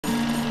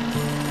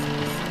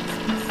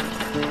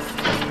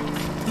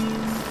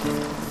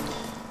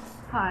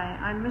Hi,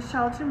 I'm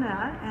Michelle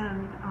Jeanette,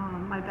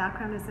 and my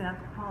background is in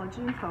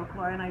anthropology and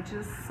folklore, and I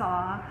just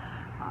saw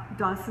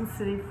Dawson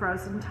City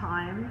Frozen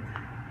Time,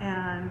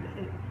 and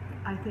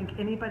I think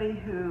anybody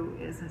who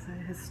is a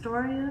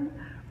historian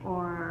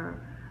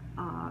or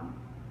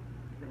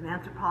an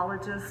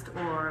anthropologist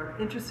or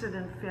interested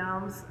in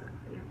films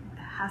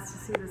has to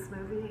see this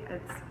movie.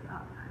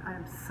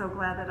 I'm so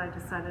glad that I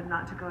decided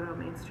not to go to a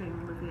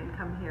mainstream movie and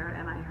come here,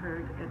 and I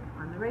heard it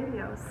on the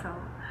radio, so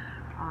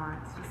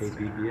it's just,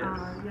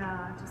 KBBS.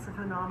 yeah, just a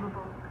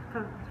phenomenal,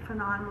 I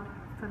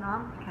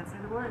can't say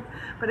the word,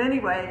 but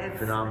anyway, it's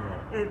phenomenal.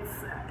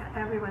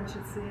 Everyone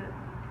should see it.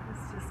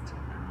 It's just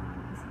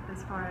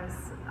as far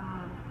as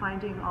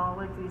finding all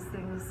of these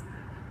things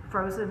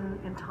frozen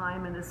in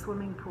time in a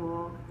swimming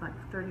pool, like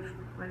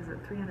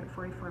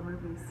 344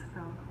 movies,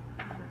 so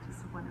it's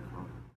just wonderful.